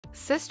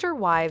Sister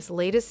Wives'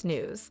 latest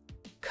news.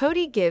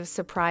 Kody gives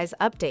surprise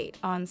update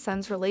on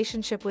son's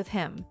relationship with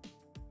him.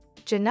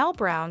 Janelle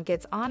Brown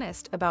gets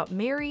honest about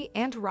Mary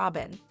and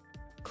Robin.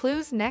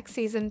 Clues next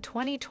season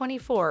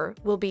 2024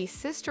 will be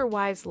Sister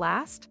Wives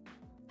last?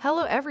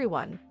 Hello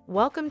everyone,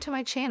 welcome to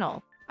my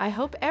channel. I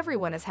hope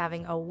everyone is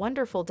having a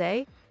wonderful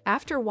day.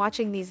 After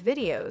watching these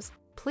videos,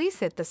 please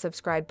hit the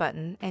subscribe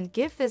button and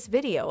give this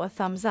video a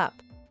thumbs up.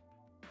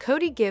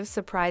 Kody gives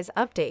surprise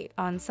update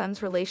on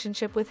son's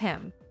relationship with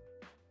him.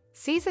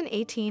 Season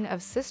 18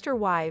 of Sister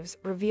Wives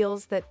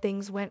reveals that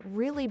things went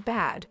really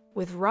bad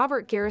with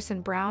Robert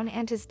Garrison Brown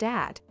and his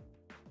dad.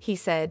 He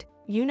said,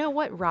 "You know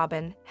what,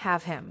 Robin,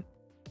 have him.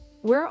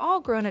 We're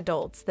all grown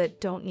adults that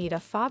don't need a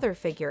father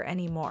figure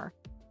anymore."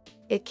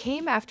 It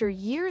came after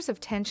years of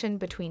tension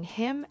between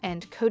him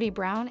and Kody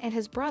Brown and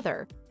his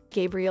brother,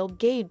 Gabriel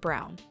 "Gabe"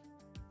 Brown.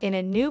 In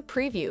a new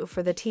preview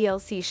for the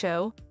TLC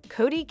show,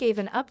 Kody gave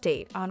an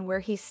update on where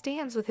he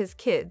stands with his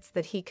kids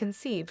that he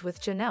conceived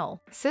with Janelle.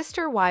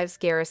 Sister Wives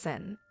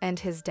Garrison and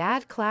his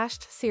dad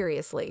clashed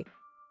seriously.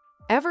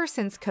 Ever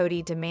since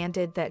Kody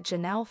demanded that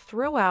Janelle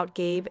throw out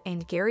Gabe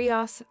and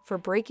Garrios for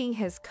breaking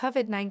his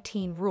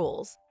COVID-19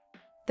 rules,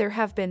 there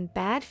have been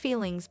bad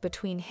feelings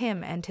between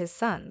him and his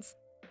sons.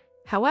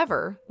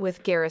 However,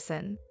 with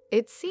Garrison,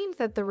 it seemed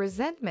that the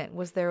resentment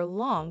was there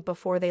long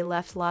before they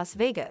left Las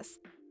Vegas.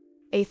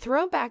 A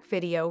throwback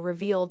video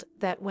revealed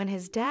that when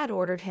his dad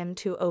ordered him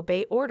to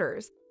obey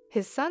orders,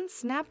 his son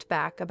snapped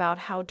back about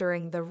how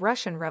during the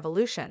Russian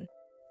Revolution,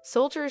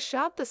 soldiers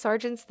shot the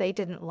sergeants they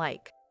didn't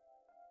like.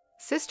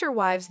 Sister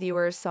Wives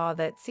viewers saw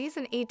that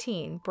Season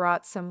 18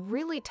 brought some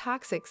really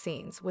toxic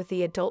scenes with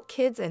the adult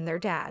kids and their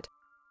dad.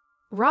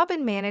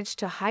 Robin managed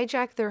to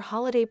hijack their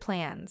holiday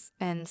plans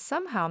and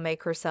somehow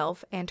make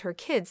herself and her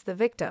kids the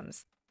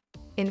victims.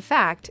 In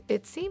fact,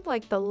 it seemed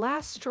like the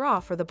last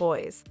straw for the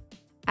boys.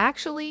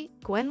 Actually,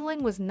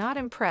 Gwendolyn was not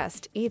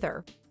impressed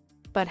either.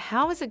 But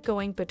how is it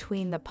going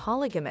between the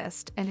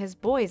polygamist and his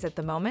boys at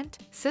the moment?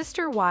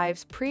 Sister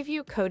Wives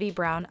preview Kody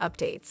Brown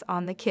updates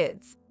on the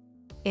kids.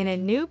 In a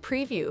new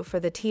preview for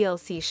the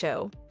TLC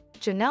show,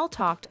 Janelle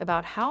talked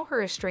about how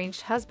her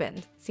estranged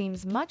husband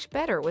seems much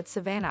better with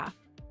Savannah.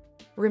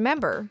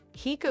 Remember,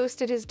 he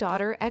ghosted his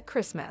daughter at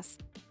Christmas.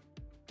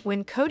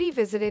 When Kody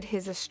visited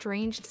his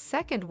estranged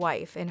second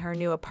wife in her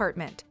new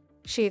apartment,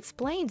 she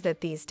explained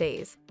that these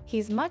days,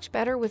 he's much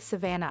better with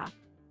Savannah.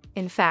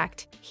 In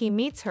fact, he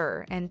meets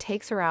her and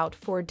takes her out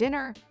for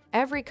dinner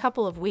every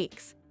couple of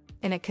weeks.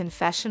 In a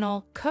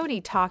confessional,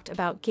 Kody talked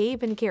about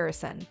Gabe and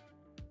Garrison.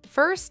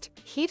 First,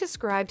 he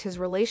described his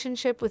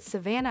relationship with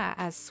Savannah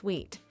as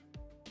sweet.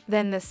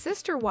 Then the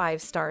Sister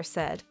Wives star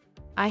said,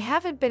 "I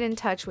haven't been in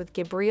touch with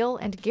Gabriel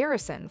and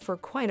Garrison for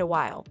quite a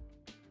while."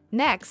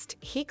 Next,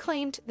 he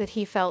claimed that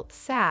he felt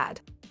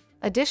sad.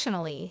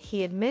 Additionally,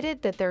 he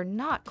admitted that they're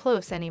not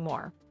close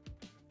anymore.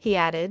 He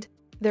added,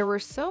 "There were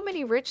so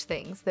many rich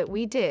things that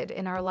we did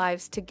in our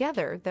lives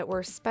together that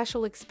were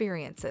special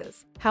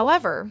experiences."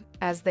 However,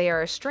 as they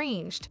are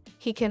estranged,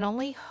 he can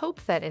only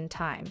hope that in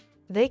time,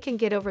 they can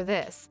get over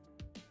this.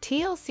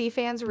 TLC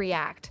fans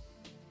react.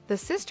 The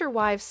Sister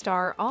Wives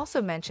star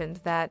also mentioned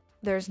that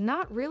there's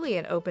not really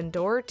an open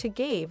door to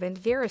Gabe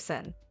and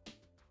Garrison.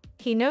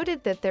 He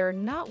noted that they're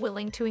not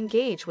willing to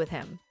engage with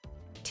him.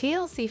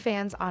 TLC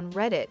fans on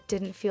Reddit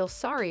didn't feel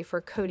sorry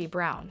for Kody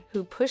Brown,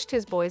 who pushed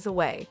his boys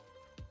away.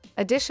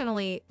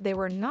 Additionally, they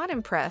were not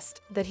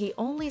impressed that he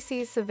only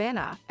sees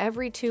Savannah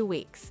every 2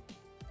 weeks.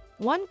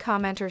 One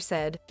commenter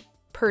said,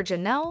 "Per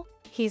Janelle,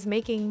 he's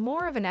making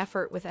more of an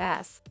effort with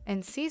S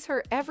and sees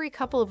her every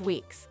couple of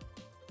weeks.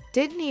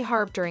 Didn't he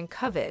harp during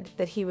COVID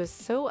that he was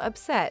so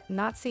upset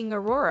not seeing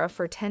Aurora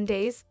for 10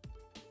 days?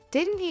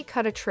 Didn't he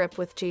cut a trip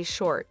with G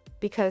short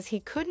because he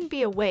couldn't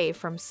be away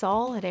from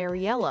Saul and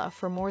Ariella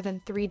for more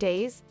than 3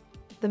 days?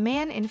 The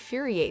man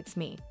infuriates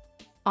me."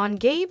 On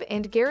Gabe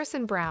and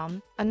Garrison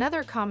Brown,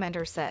 another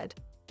commenter said,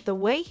 "The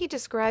way he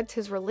describes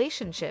his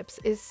relationships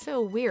is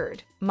so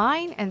weird.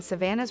 Mine and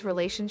Savannah's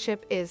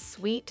relationship is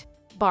sweet,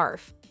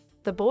 barf.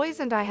 The boys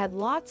and I had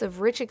lots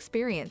of rich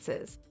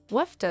experiences.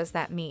 What does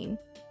that mean?"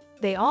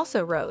 They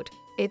also wrote,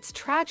 "It's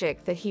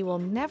tragic that he will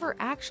never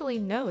actually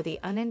know the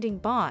unending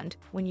bond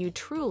when you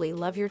truly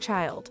love your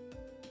child."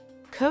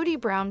 Kody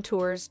Brown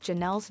tours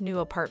Janelle's new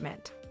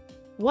apartment.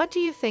 What do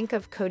you think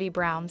of Kody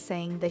Brown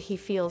saying that he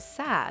feels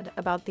sad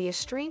about the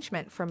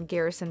estrangement from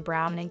Garrison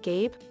Brown and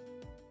Gabe?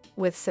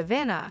 With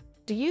Savannah,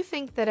 do you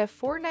think that a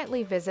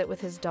fortnightly visit with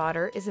his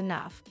daughter is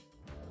enough?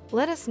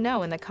 Let us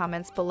know in the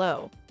comments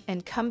below,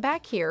 and come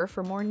back here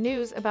for more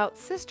news about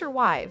Sister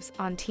Wives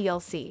on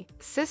TLC.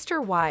 Sister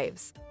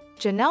Wives.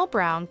 Janelle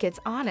Brown gets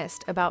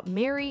honest about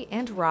Mary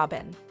and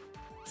Robin.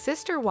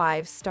 Sister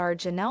Wives star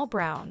Janelle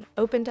Brown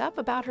opened up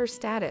about her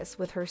status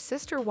with her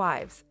sister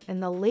wives in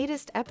the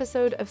latest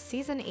episode of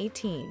Season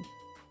 18.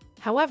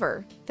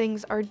 However,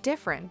 things are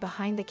different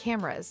behind the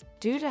cameras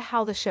due to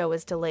how the show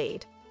is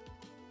delayed.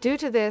 Due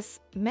to this,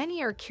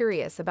 many are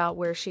curious about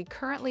where she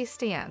currently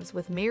stands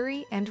with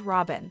Mary and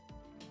Robin.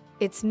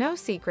 It's no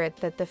secret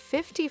that the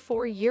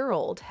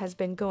 54-year-old has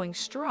been going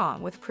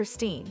strong with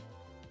Christine.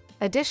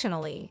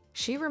 Additionally,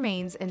 she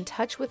remains in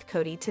touch with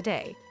Kody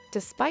today,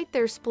 despite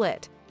their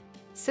split.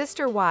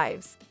 Sister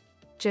wives.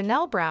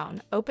 Janelle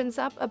Brown opens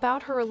up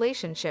about her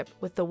relationship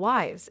with the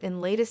wives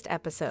in latest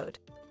episode.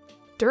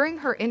 During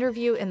her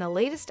interview in the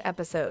latest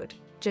episode,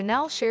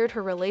 Janelle shared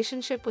her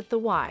relationship with the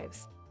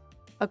wives.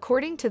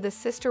 According to the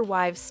Sister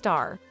Wives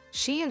star,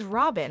 she and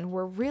Robin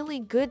were really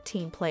good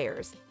team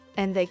players,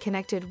 and they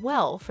connected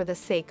well for the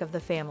sake of the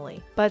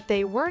family. But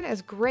they weren't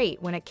as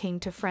great when it came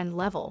to friend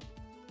level.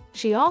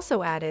 She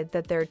also added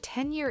that their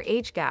 10-year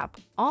age gap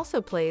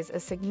also plays a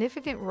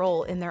significant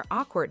role in their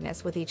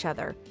awkwardness with each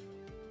other.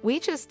 "We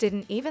just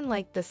didn't even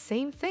like the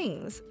same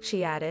things,"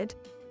 she added.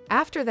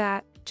 After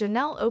that,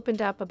 Janelle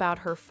opened up about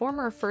her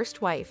former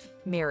first wife,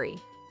 Mary.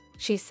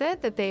 She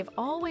said that they've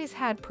always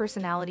had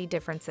personality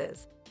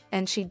differences,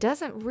 and she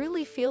doesn't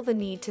really feel the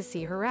need to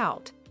see her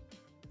out.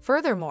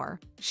 Furthermore,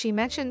 she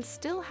mentioned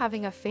still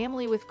having a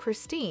family with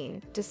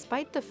Christine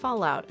despite the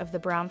fallout of the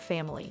Brown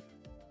family.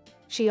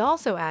 She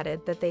also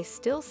added that they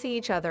still see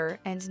each other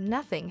and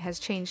nothing has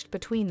changed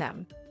between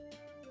them.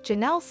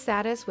 Janelle's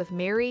status with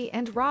Mary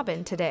and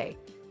Robin today.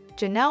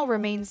 Janelle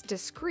remains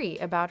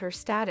discreet about her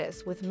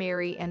status with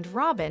Mary and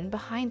Robin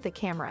behind the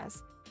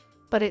cameras.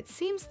 But it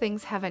seems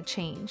things haven't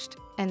changed,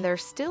 and they're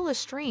still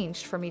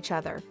estranged from each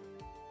other.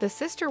 The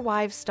Sister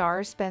Wives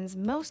star spends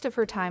most of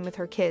her time with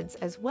her kids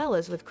as well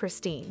as with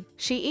Christine.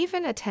 She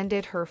even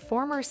attended her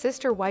former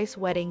sister wife's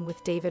wedding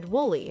with David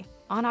Woolley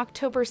on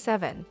October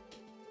 7.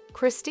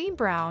 Christine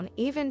Brown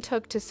even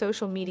took to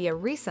social media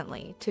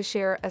recently to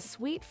share a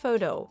sweet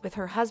photo with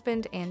her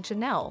husband and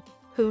Janelle,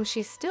 whom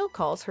she still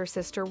calls her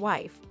sister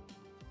wife.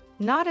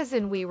 "Not as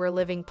in we were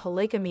living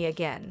polygamy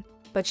again,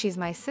 but she's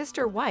my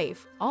sister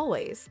wife,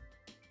 always.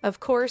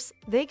 Of course,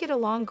 they get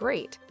along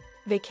great.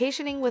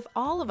 Vacationing with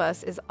all of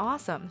us is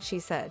awesome," she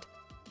said.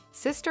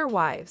 Sister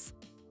wives.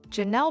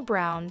 Janelle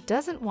Brown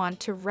doesn't want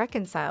to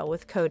reconcile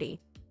with Kody.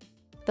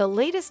 The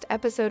latest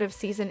episode of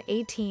Season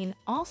 18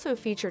 also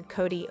featured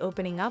Kody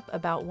opening up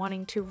about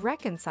wanting to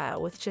reconcile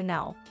with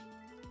Janelle.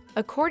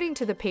 According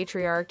to the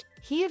patriarch,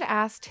 he had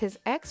asked his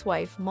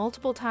ex-wife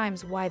multiple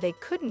times why they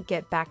couldn't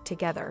get back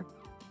together.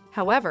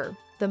 However,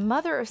 the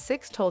mother of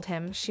 6 told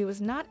him she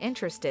was not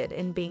interested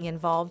in being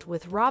involved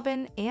with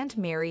Robin and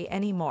Mary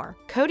anymore.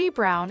 Kody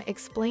Brown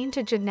explained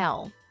to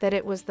Janelle that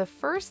it was the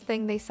first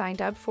thing they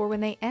signed up for when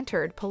they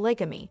entered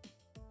polygamy.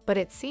 But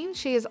it seems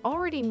she has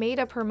already made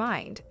up her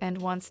mind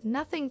and wants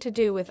nothing to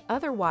do with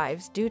other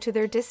wives due to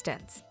their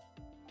distance.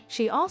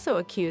 She also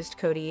accused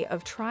Kody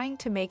of trying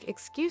to make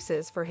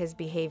excuses for his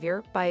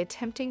behavior by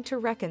attempting to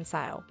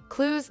reconcile.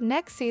 Clues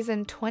next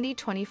season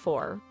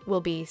 2024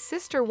 will be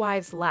Sister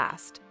Wives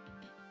Last.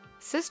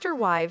 Sister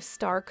Wives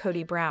star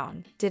Kody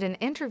Brown did an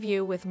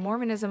interview with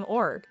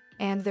Mormonism.org,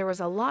 and there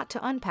was a lot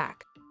to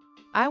unpack.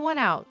 "I won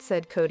out,"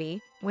 said Kody,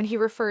 when he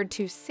referred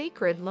to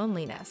sacred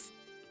loneliness.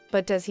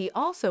 But does he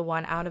also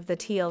want out of the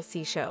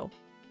TLC show?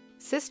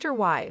 Sister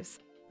Wives.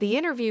 The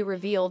interview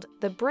revealed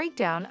the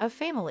breakdown of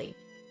family.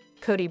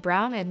 Kody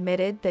Brown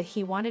admitted that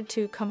he wanted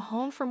to come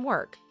home from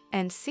work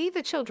and see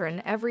the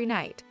children every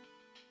night.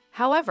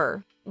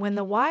 However, when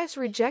the wives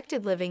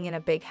rejected living in a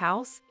big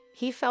house,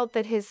 he felt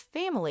that his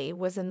family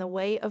was in the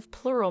way of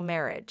plural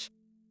marriage.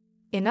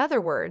 In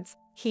other words,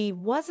 he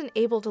wasn't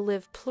able to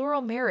live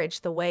plural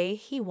marriage the way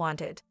he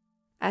wanted.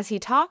 As he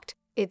talked,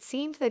 it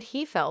seemed that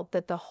he felt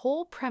that the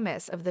whole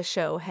premise of the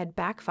show had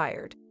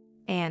backfired,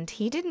 and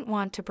he didn't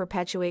want to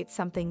perpetuate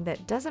something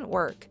that doesn't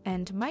work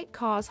and might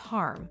cause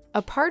harm.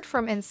 Apart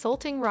from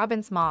insulting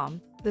Robin's mom,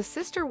 the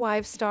Sister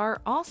Wives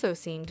star also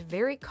seemed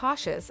very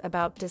cautious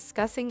about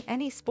discussing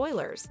any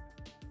spoilers.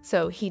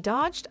 So he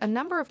dodged a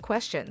number of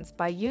questions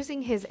by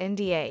using his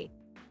NDA.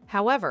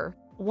 However,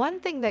 one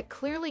thing that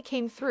clearly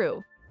came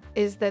through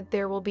is that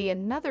there will be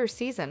another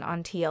season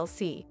on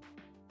TLC.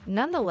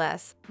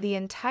 Nonetheless, the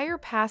entire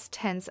past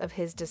tense of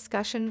his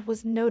discussion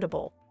was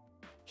notable.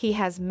 He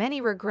has many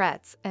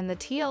regrets and the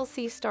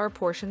TLC star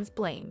portions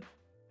blame.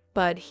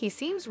 But he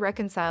seems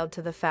reconciled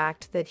to the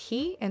fact that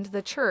he and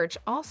the church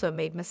also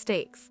made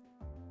mistakes.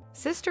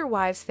 Sister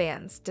Wives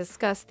fans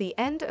discuss the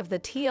end of the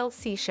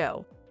TLC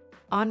show.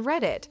 On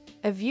Reddit,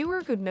 a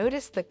viewer who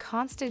noticed the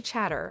constant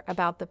chatter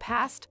about the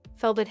past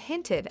felt it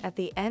hinted at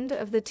the end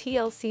of the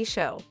TLC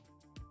show,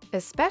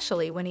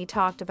 especially when he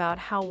talked about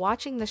how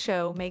watching the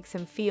show makes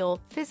him feel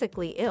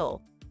physically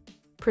ill.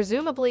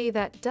 Presumably,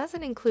 that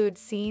doesn't include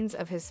scenes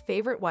of his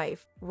favorite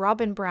wife,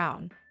 Robin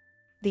Brown.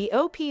 The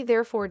OP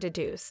therefore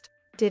deduced,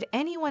 did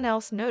anyone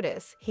else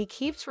notice he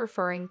keeps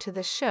referring to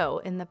the show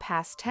in the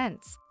past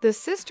tense? The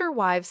Sister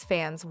Wives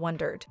fans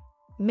wondered.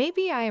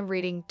 Maybe I am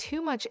reading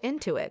too much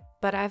into it,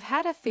 but I've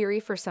had a theory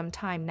for some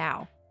time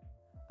now.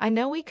 I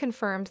know we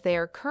confirmed they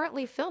are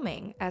currently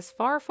filming as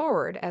far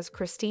forward as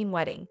Christine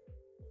wedding.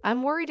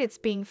 I'm worried it's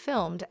being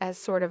filmed as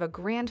sort of a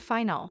grand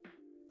final.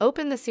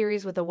 Open the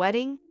series with a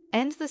wedding,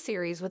 end the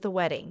series with a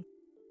wedding.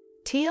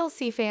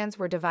 TLC fans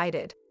were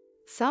divided.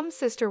 Some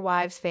Sister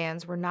Wives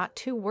fans were not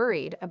too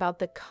worried about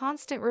the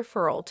constant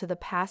referral to the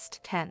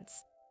past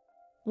tense.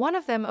 One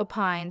of them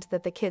opined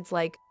that the kids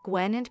like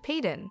Gwen and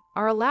Peyton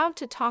are allowed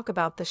to talk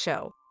about the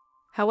show.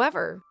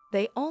 However,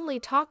 they only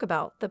talk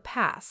about the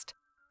past.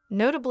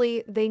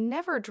 Notably, they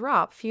never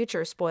drop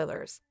future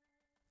spoilers.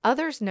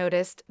 Others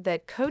noticed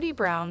that Kody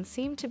Brown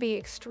seemed to be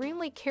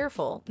extremely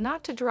careful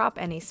not to drop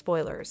any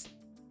spoilers.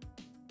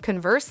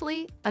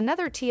 Conversely,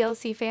 another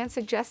TLC fan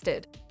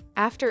suggested,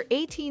 "After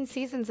 18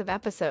 seasons of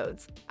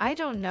episodes, I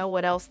don't know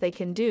what else they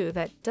can do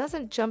that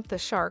doesn't jump the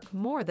shark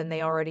more than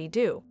they already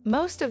do.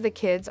 Most of the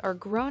kids are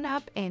grown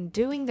up and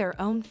doing their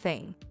own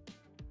thing."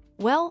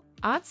 Well,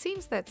 it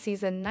seems that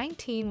season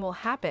 19 will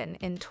happen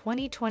in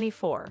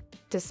 2024,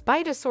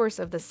 despite a source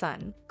of The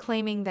Sun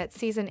claiming that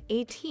season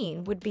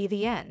 18 would be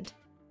the end.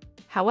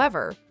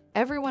 However,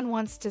 everyone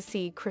wants to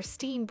see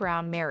Christine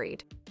Brown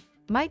married.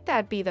 Might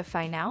that be the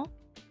finale?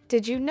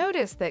 Did you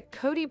notice that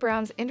Kody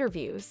Brown's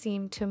interview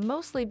seemed to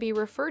mostly be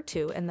referred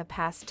to in the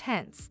past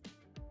tense?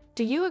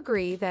 Do you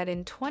agree that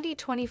in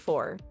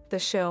 2024, the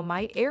show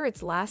might air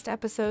its last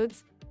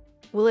episodes?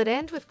 Will it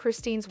end with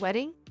Christine's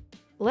wedding?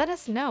 Let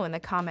us know in the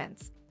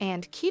comments,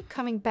 and keep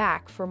coming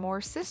back for more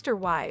Sister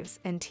Wives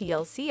and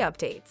TLC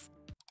updates.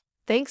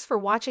 Thanks for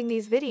watching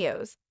these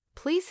videos.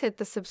 Please hit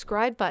the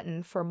subscribe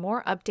button for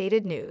more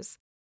updated news.